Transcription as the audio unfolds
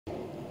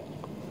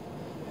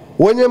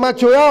wenye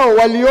macho yao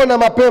waliona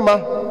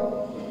mapema.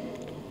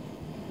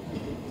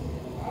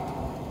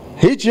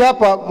 Hichi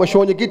hapa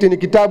mheshimiwa mwenyekiti ni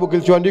kitabu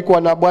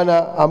kilichoandikwa na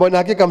bwana ambaye na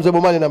hakika mzee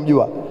Bomani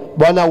namjua,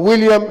 bwana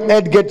William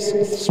Edgar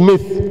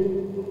Smith,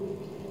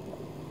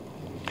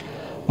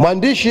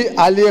 mwandishi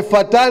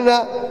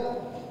aliyefuatana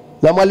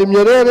na Mwalimu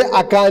Nyerere,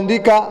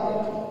 akaandika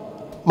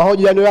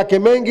mahojiano yake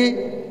mengi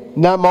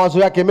na mawazo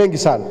yake mengi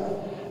sana,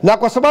 na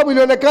kwa sababu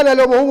ilionekana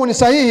leo humu ni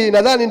sahihi,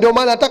 nadhani ndio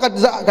maana hata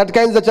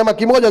katika enzi za chama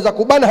kimoja za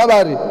kubana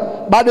habari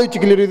bado hichi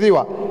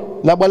kiliridhiwa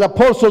na bwana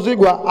Paul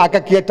Sozigwa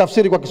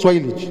akakitafsiri kwa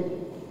Kiswahili hichi.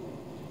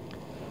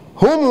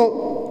 Humu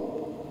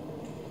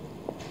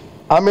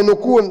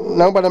amenukuu,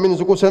 naomba na mimi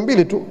nizukuu sehemu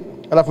mbili tu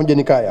alafu nje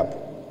nikae hapo.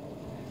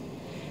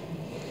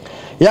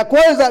 Ya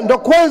kwanza, ndo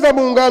kwanza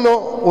muungano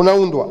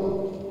unaundwa.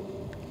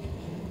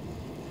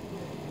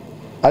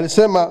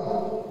 Alisema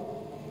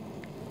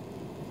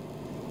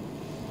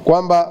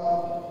kwamba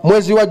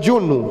mwezi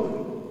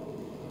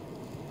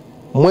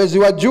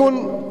wa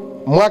Juni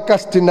mwaka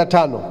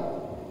 65,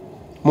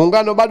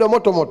 muungano bado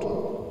moto moto.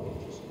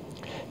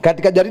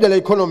 Katika jarida la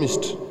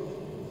Economist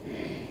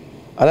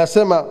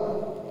anasema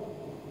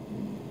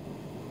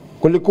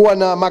kulikuwa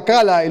na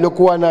makala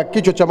iliyokuwa na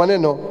kichwa cha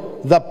maneno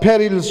The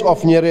Perils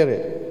of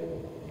Nyerere.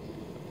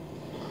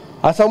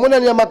 Hasa mwana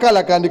ni ya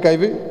makala kaandika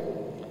hivi,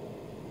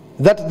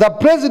 that the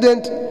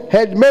president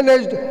had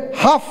managed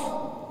half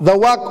the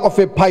work of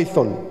a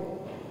python.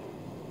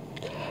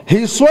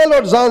 He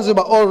swallowed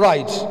Zanzibar all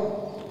right,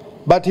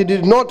 but he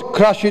did not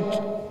crush it,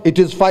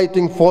 its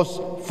fighting force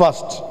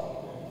first.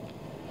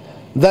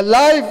 The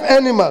live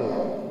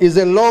animal is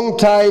a long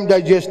time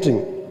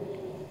digesting,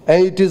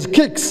 and its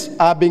kicks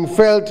are being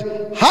felt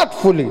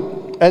hurtfully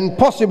and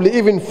possibly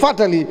even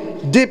fatally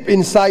deep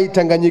inside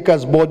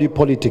Tanganyika's body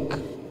politic.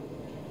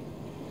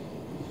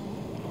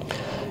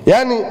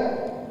 Yani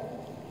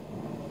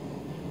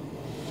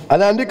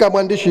anaandika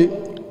mwandishi,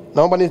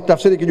 naomba ni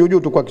tafsiri kijuujuu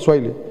tu kwa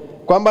Kiswahili,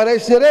 kwamba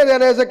Rais Nyerere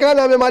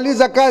anawezekana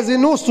amemaliza kazi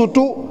nusu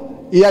tu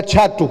ya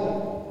chatu.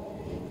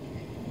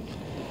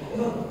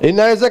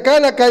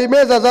 Inawezekana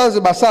kaimeza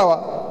Zanzibar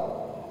sawa,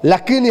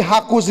 lakini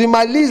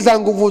hakuzimaliza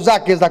nguvu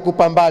zake za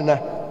kupambana.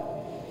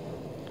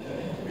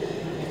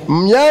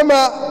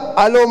 Mnyama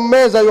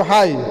alommeza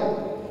yuhai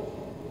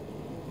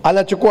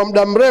anachukua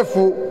muda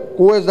mrefu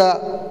kuweza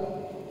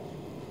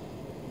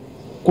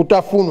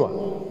kutafunwa,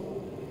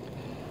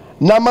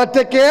 na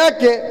mateke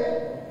yake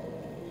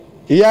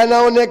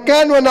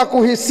yanaonekanwa na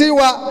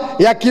kuhisiwa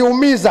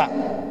yakiumiza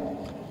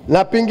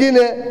na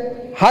pengine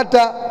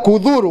hata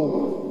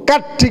kudhuru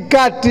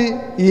katikati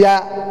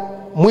ya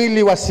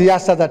mwili wa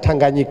siasa za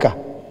Tanganyika.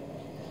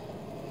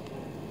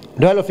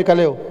 Ndio alofika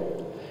leo.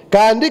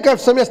 Kaandika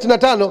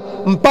 1965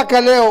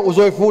 mpaka leo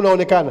uzoefu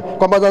unaonekana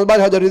kwamba Zanzibar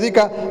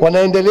hawajaridhika,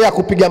 wanaendelea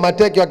kupiga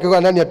mateke wakiwa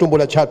ndani ya tumbo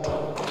la chatu.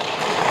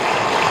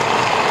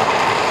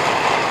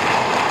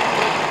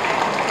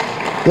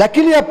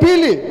 Lakini ya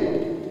pili,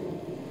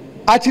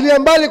 achilia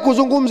mbali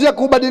kuzungumzia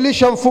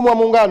kubadilisha mfumo wa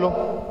muungano,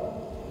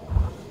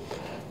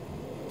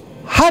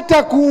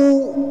 hata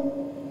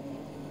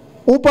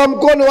upa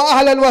mkono wa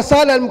ahlan wa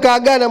sahlan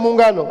mkaagana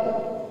muungano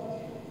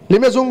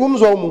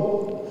limezungumzwa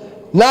humu,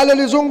 na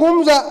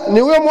alilizungumza ni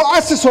huyo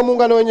muasisi wa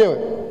muungano wenyewe.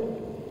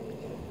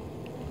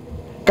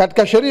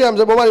 Katika sheria,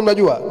 mzee Bomani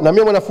mnajua, na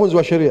mimi mwanafunzi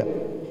wa sheria,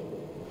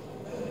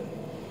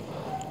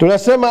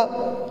 tunasema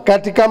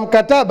katika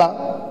mkataba,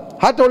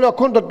 hata ule wa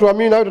contract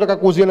tuamini na wewe tunataka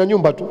kuuziana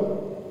nyumba tu,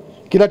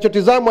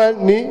 kinachotizamwa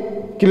ni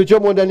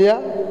kilichomo ndani ya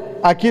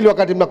akili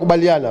wakati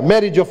mnakubaliana,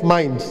 marriage of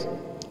minds.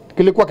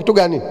 Kilikuwa kitu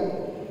gani?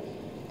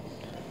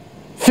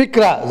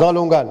 Fikra za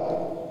waloungana.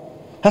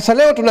 Sasa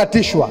leo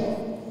tunatishwa,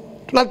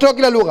 tunatoa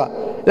kila lugha,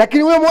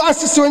 lakini wewe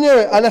muasisi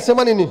wenyewe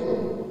anasema nini?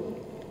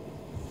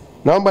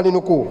 Naomba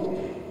ninukuu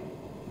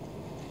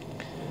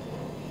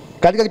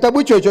katika kitabu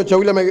hicho cha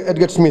William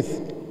Edgar Smith.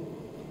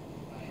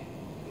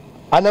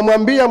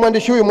 Anamwambia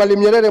mwandishi huyu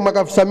Mwalimu Nyerere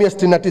mwaka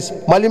 1969.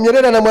 Mwalimu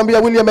Nyerere anamwambia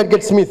William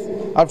Edgar Smith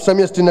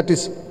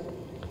 1969,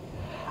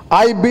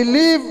 I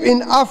believe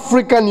in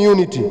African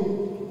unity,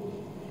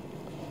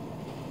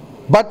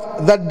 but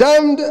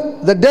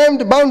the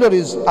damned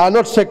boundaries are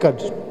not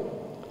sacred.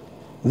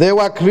 They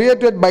were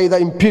created by the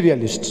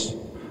imperialists.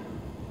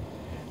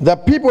 The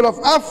people of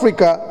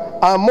Africa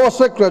are more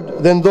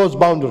sacred than those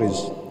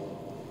boundaries.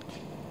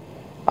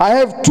 I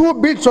have two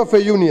bits of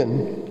a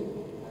union.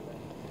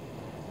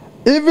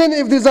 Even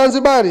if the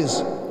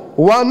Zanzibaris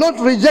were not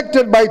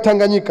rejected by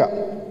Tanganyika,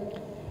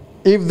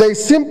 if they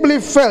simply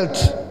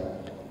felt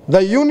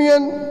the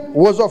union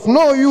was of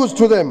no use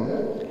to them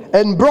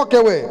and broke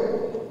away,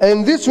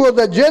 and this was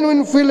the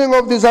genuine feeling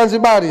of the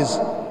Zanzibaris,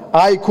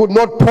 I could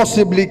not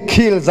possibly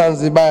kill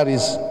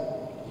Zanzibaris.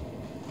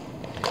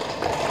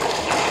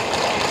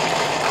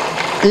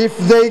 If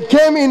they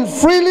came in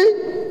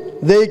freely,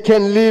 they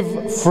can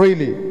live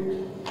freely.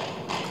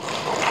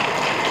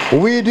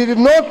 We did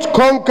not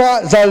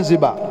conquer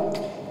Zanzibar,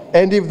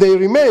 and if they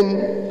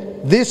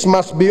remain, this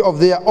must be of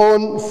their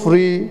own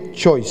free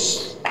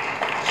choice.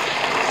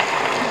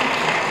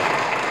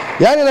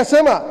 Yani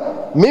anasema,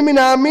 mimi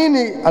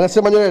naamini,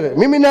 anasema Nyerere,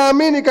 mimi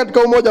naamini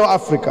katika umoja wa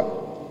Afrika,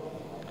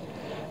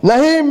 Na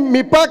hii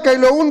mipaka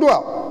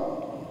iliyoundwa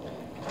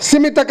si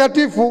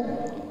mitakatifu,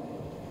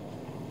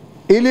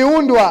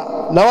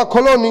 iliundwa na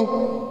wakoloni.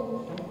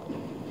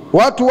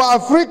 Watu wa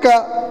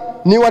Afrika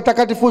ni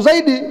watakatifu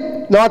zaidi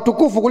na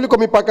watukufu kuliko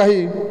mipaka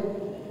hii.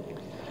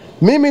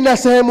 Mimi na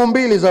sehemu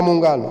mbili za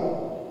muungano.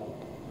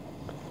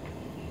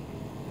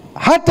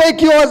 Hata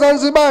ikiwa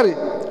Wazanzibari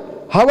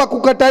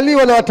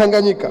hawakukataliwa na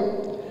Watanganyika,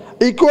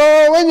 ikiwa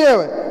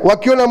wenyewe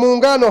wakiona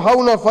muungano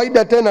hauna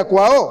faida tena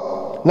kwao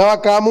na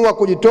wakaamua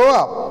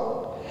kujitoa,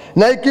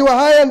 na ikiwa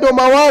haya ndio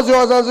mawazo ya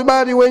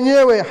Wazanzibari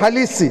wenyewe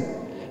halisi,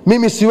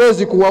 mimi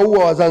siwezi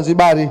kuwaua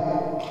Wazanzibari.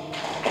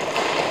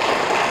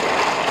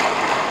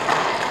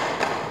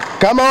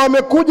 Kama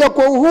wamekuja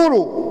kwa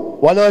uhuru,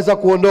 wanaweza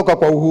kuondoka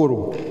kwa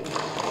uhuru.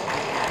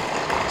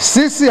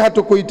 Sisi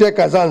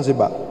hatukuiteka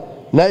Zanzibar,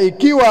 na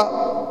ikiwa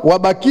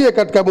wabakie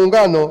katika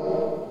muungano,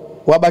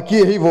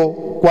 wabakie hivyo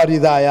kwa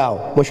ridhaa yao.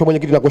 Mheshimiwa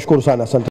Mwenyekiti, nakushukuru sana. Asante.